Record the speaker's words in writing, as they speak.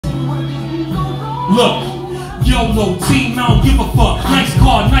Look, YOLO team, I don't give a fuck. Nice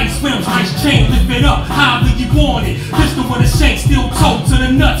car, nice rims, nice chain, lift it up, however you want it. Pistol with a shank, steel toe to the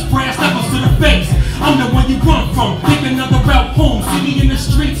nuts, brass knuckles to the face. I'm the one you run from, pick another route home. See me in the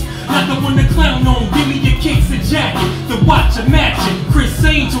streets, not the one to clown on. Give me your kicks and jacket, the watch and matching. Chris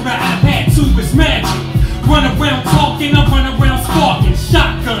Angel, the iPad 2 is magic. Run around talking, I run around sparking.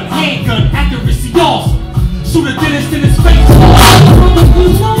 Shotgun, handgun, accuracy awesome. Shoot a dentist in his face.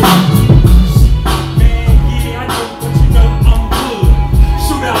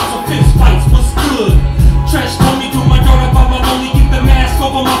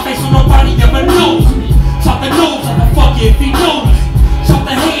 If he knows me, chop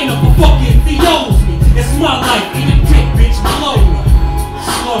the hand up a fuck if he owes me. It's my life, eat a dick, bitch, slow.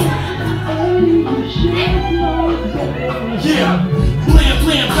 Yeah,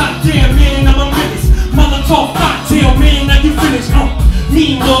 blam, goddamn man, I'm a menace. Molotov cocktail, man, now you finish.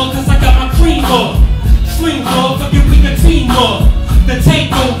 Mean love, cause I got my cream up. Sling love, fucking we the team up. The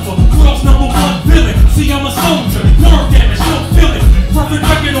takeover, world's #1 villain. See, I'm a soldier, nerve damage, no feeling. Perfect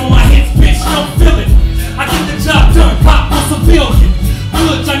record on my hits, bitch, no feeling. I get the job done, pop on civilian.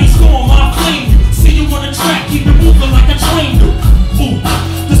 Good Johnny Storm, I flame you. See you on the track, keep it moving like a train do. Ooh,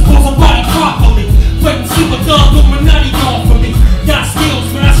 dispose of body properly. Wait and see what thug Illuminati offer me. Got skills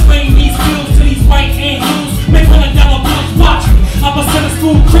when I sprain these skills to these right hand heels. Make $100 bills watch me. I'm a center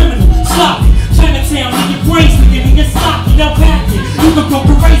school criminal, sloppy. Chinatown, in your brains beginning, it's sloppy. I'm packing. You can go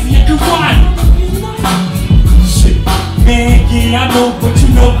crazy and you ride. Shit, man, yeah, I know, but you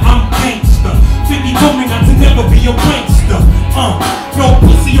know I'm gangster. 50 told me not to never be a prankster. Yo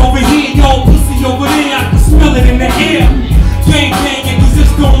pussy over here, yo pussy over there. I can smell it in the air. Gang banging, cause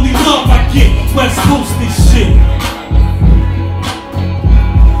it's the only love I get. West Coast this shit.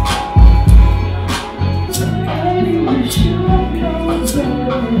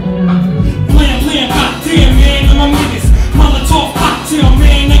 Blam, goddamn man, I'm a menace. Molotov cocktail,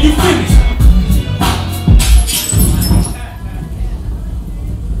 man, now you finished.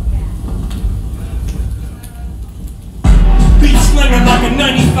 Slinging like a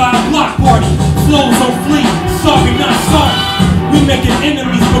 95 block party. Flows on fleek, sorry not sorry. We making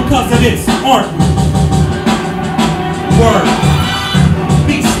enemies because of this, aren't we? Word.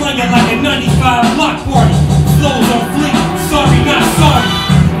 Beat slinging like a 95 block party. Flows on fleek, sorry not sorry.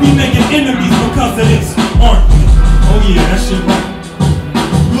 We making enemies because of this, aren't we? Oh yeah, that shit right.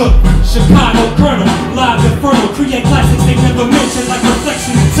 Look, Chicago Colonel, live inferno, create classics they never mentioned like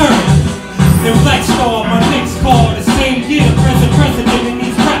Reflection Eternal. And Black Star, my next call, the same year, president in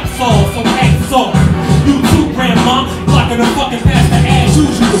these rap songs, so hats off. You too, grandma, blocking the fucking pastor as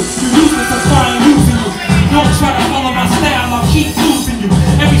usual. You useless, I'm trying using you. Don't try to follow my style, I'll keep losing you.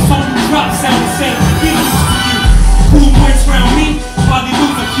 Every song you drop sound the same, get used to you. Who points round me? Body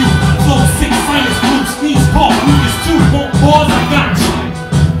lose a few. Flow 6, sinus, blue, sneeze, cough, mucus 2, won't pause, I got you.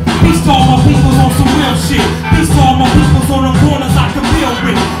 Peace to all my peoples on some real shit. Peace to all my peoples on the corners I can build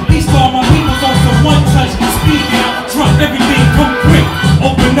with. Peace to all my peoples on some one touch, speed down, drop everything, come quick.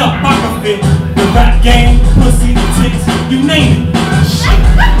 Open up, I can fit. The rap game, pussy, tits, you name it. Shit.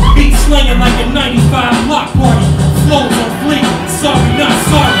 Beat slinging like a 95 block party. Flows on fleek, sorry not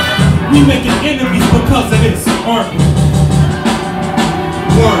sorry. We making enemies because of this, aren't we?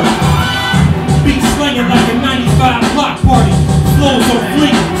 Word. Beat slinging like a 95 block party. Flows on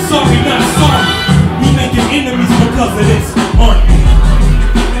fleek, sorry not sorry. We making enemies because of this, aren't we?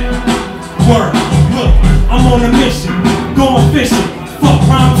 Word. Look, I'm on a mission, going fishing. Fuck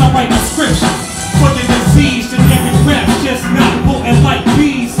rhymes, I write descriptions. For the disease, generic rap, just not potent like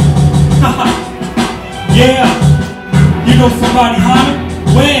bees. Yeah, you know somebody hotter?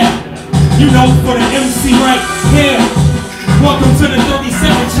 Where? You know for the MC right here. Welcome to the 37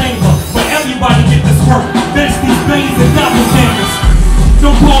 chamber, where everybody get this work. Besties, bays, and doppelgangers.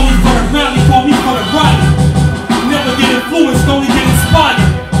 Don't call me for the rally, call me for the riot. Never get influenced, only get inspired.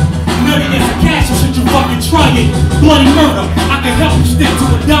 Nutty as a cash, or should you fucking try it? Bloody murder, I can help you stick to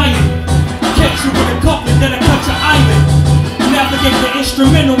a diet. Catch you with a couplet that'll cut your eyelid. Navigate the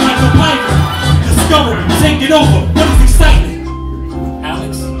instrumental like a pirate. Discovery, take it over, what is excitement?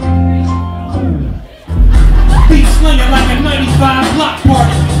 Alex? Beat slinging like a 95 block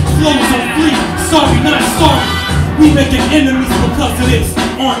party. Flows on fleek, sorry not sorry. We making enemies because of this,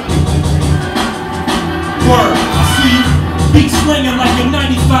 aren't we? Word, I see you. Beat slinging like a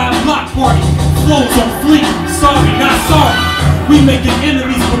 95 block party. Flows on fleek, sorry not sorry. We making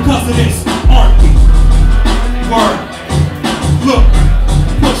enemies because of this, aren't we? Word. Look,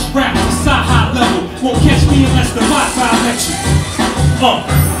 push rap to sci-high level. Won't catch me unless the Wi-Fi lets you.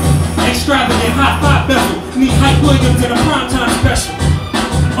 Extravagant high-five bezel. Need Hype Williams in a primetime special.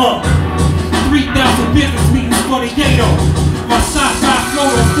 3,000 business meetings for the Yato. My side flow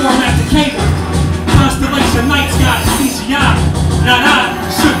on format the cable. Constellation night sky CGI. Not I,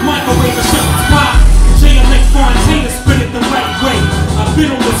 shook microwave and shook spot. JLA Fontana spin it the right way. I've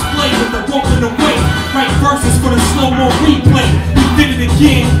been on display with the rope in the way. Right verses for the slow-mo replay. We did it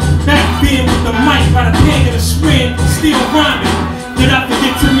again. Back being with the mic by the peg of the string. Still rhyming. Did I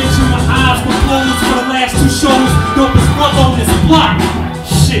forget to mention my eyes were closed for the last 2 shows? Dopest brother on this block.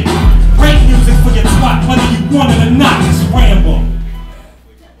 Shit. Great music for your twat, whether you want it or not. It's Rambo.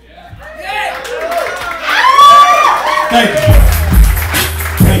 Thank you.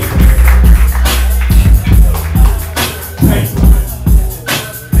 Thank you.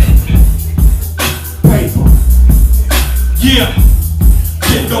 Yeah,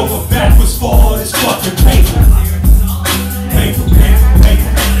 bend over backwards for all this fucking paper. Paper, paper,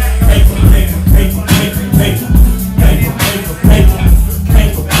 paper, paper, paper, paper, paper, paper, paper, paper, paper,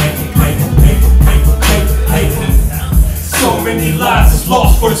 paper, paper, paper, paper, paper, paper. So many lives is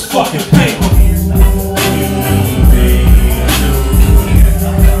lost for this fucking paper.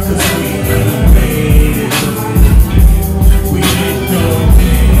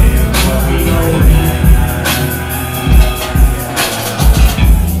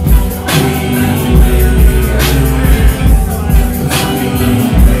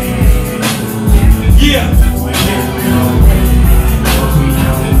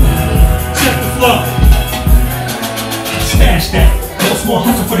 Stash that, no small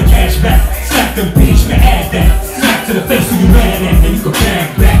hustle for the cash back. Stack them beats, you can add that. Smack to the face who you mad at, and you can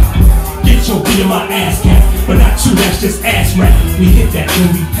bag back. Get your beat in my ass cap, but not you, that's just ass rap. We hit that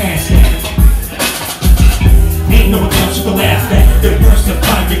when we pass that. Ain't no accounts you can laugh at.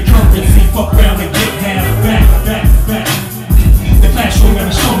 Diversify your currency, fuck around and get half back, back, back. The classroom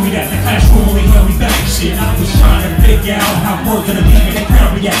never showed me that. The classroom only held me back. Shit, I was trying to figure out how words gonna be and they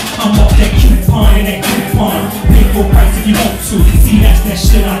crown me at. I'm off that coupon and that coupon. Pay full price if you want to. See, that's that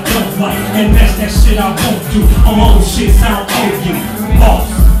shit I don't like, and that's that shit I won't do. I'm on shit, so I don't owe you. Boss.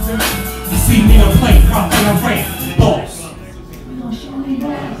 You see me on play, rock and I ran. Boss.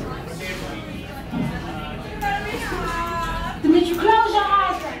 Dimitri, close your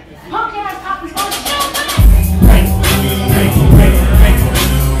eyes. Punk ass coppers gonna shoot me.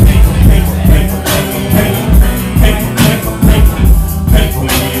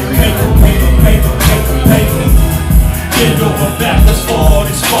 Bend over backwards for all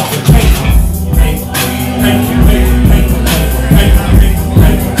this fucking paper. Man,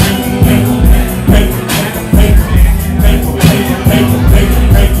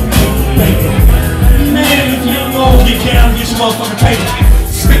 if you don't know, get down, get your motherfucking paper.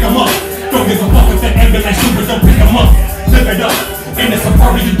 Stick 'em up. Don't give a fuck if that ambulance super don't pick 'em up. Live it up. And it's a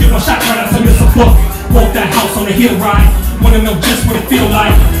party, you give a shot right out to miss a buck. Walk that house on a hill ride. Wanna know just what it feel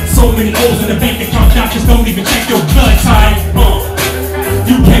like. So many O's in the bank account, doctors don't even check your blood type.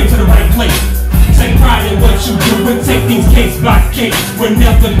 You came to the right place. Take pride in what you do and take things case by case. We're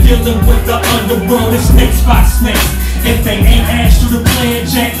never dealing with the underworld, it's snakes by snakes. If they ain't asked you to play a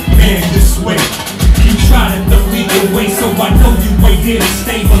jack, man, just wait. You tried it the legal way, so I know you ain't here to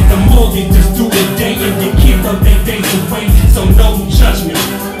stay. But the more you just do a day and your kids are their days away. So no judgment.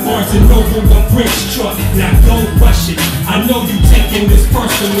 Barnes and Noble, a Prince truck, now go rush it. I know you taking this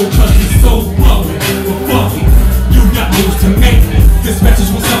personal cause it's so public. But fuck it, you got moves to make. This message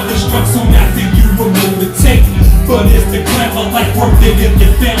will self-destruct soon after you remove the tape. But it's the clever life worth it if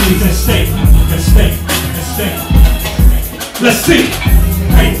your family's at stake. At stake, at stake. Let's see.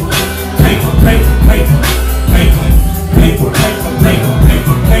 Paper, paper, paper, paper, paper, paper, paper, paper,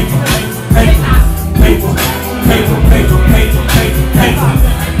 paper, paper, paper, paper, paper, paper, paper, paper, paper.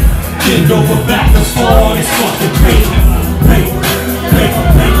 Bend over backwards for all this fucking paper. Paper, paper,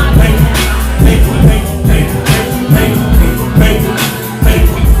 paper, paper, paper, paper, paper, paper, paper, paper,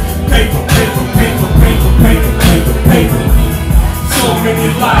 paper, paper, paper, paper, paper, paper, paper. So many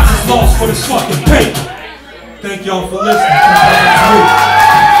lives is lost for this fucking paper. Thank y'all for listening.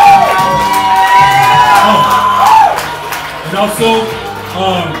 And also,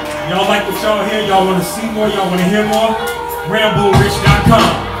 y'all like what y'all hear, y'all want to see more, y'all want to hear more,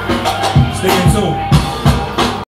 RamboRich.com. Stay in tune.